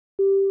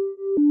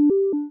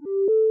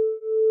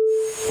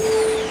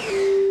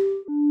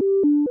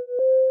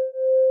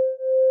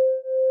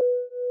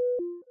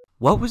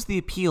What was the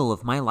appeal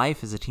of My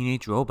Life as a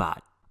Teenage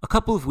Robot? A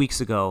couple of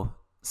weeks ago,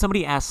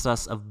 somebody asked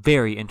us a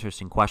very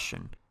interesting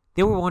question.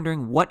 They were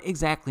wondering what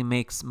exactly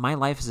makes My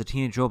Life as a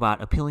Teenage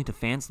Robot appealing to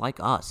fans like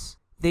us.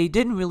 They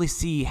didn't really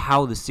see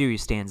how the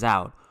series stands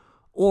out,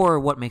 or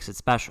what makes it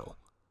special.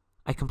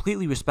 I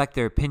completely respect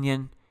their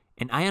opinion,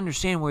 and I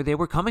understand where they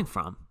were coming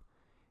from.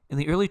 In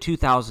the early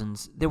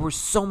 2000s, there were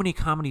so many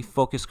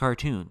comedy-focused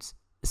cartoons,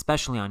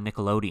 especially on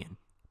Nickelodeon.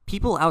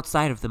 People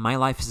outside of the My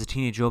Life as a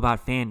Teenage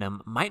Robot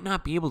fandom might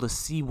not be able to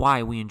see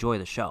why we enjoy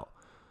the show.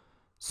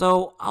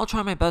 So I'll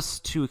try my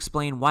best to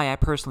explain why I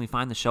personally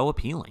find the show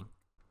appealing.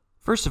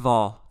 First of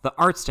all, the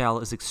art style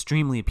is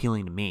extremely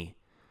appealing to me.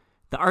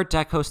 The Art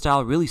Deco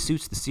style really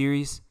suits the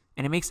series,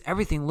 and it makes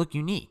everything look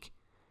unique.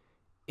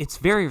 It's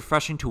very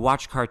refreshing to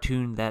watch a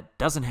cartoon that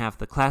doesn't have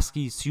the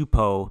Klasky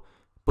Csupo,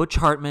 Butch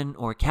Hartman,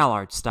 or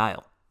CalArt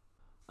style.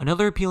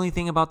 Another appealing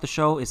thing about the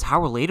show is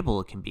how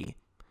relatable it can be.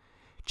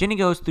 Jenny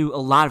goes through a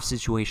lot of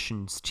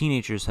situations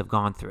teenagers have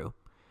gone through.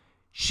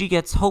 She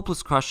gets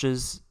hopeless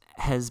crushes,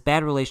 has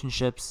bad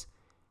relationships,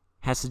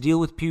 has to deal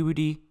with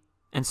puberty,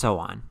 and so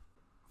on.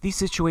 These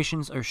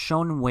situations are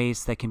shown in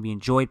ways that can be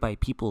enjoyed by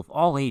people of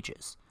all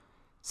ages,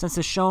 since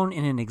it's shown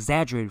in an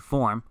exaggerated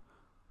form,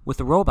 with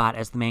the robot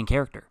as the main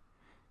character.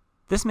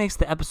 This makes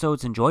the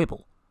episodes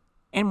enjoyable,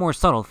 and more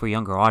subtle for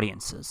younger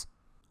audiences.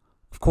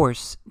 Of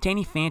course,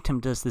 Danny Phantom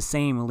does the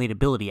same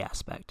relatability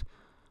aspect,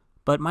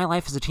 but My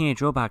Life as a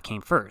Teenage Robot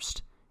came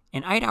first,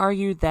 and I'd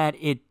argue that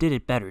it did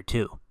it better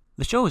too.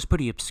 The show is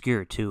pretty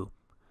obscure too.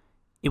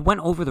 It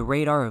went over the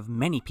radar of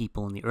many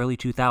people in the early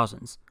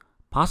 2000s,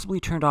 possibly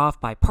turned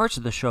off by parts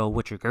of the show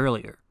which are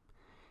girlier.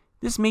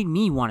 This made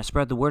me want to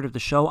spread the word of the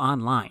show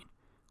online,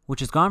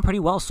 which has gone pretty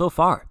well so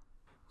far.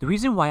 The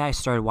reason why I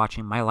started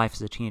watching My Life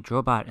as a Teenage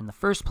Robot in the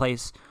first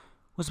place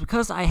was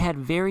because I had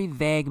very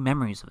vague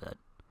memories of it.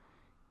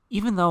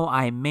 Even though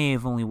I may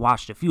have only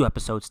watched a few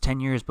episodes 10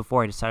 years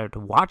before I decided to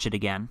watch it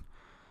again,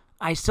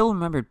 I still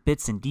remembered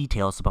bits and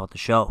details about the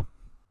show.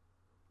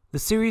 The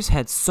series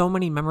had so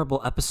many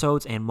memorable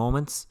episodes and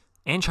moments,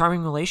 and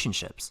charming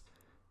relationships,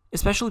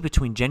 especially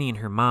between Jenny and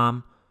her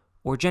mom,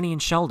 or Jenny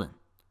and Sheldon.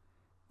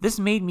 This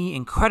made me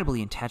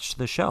incredibly attached to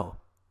the show.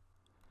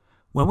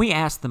 When we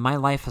asked the My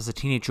Life as a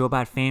Teenage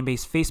Robot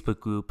Fanbase Facebook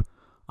group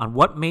on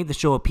what made the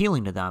show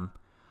appealing to them,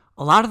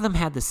 a lot of them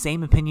had the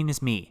same opinion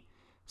as me,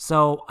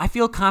 so I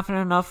feel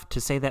confident enough to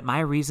say that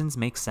my reasons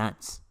make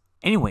sense.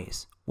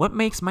 Anyways, what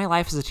makes My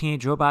Life as a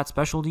Teenage Robot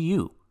special to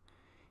you?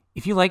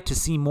 If you'd like to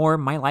see more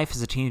My Life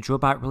as a Teenage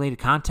Robot related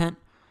content,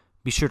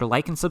 be sure to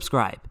like and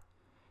subscribe.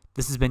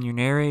 This has been your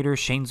narrator,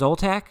 Shane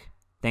Zoltak.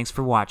 Thanks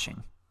for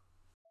watching.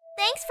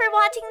 Thanks for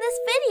watching this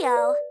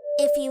video.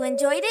 If you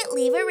enjoyed it,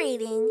 leave a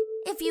rating.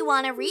 If you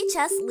want to reach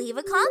us, leave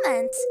a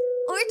comment.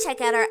 Or check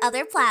out our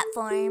other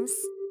platforms.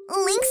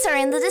 Links are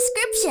in the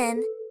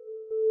description.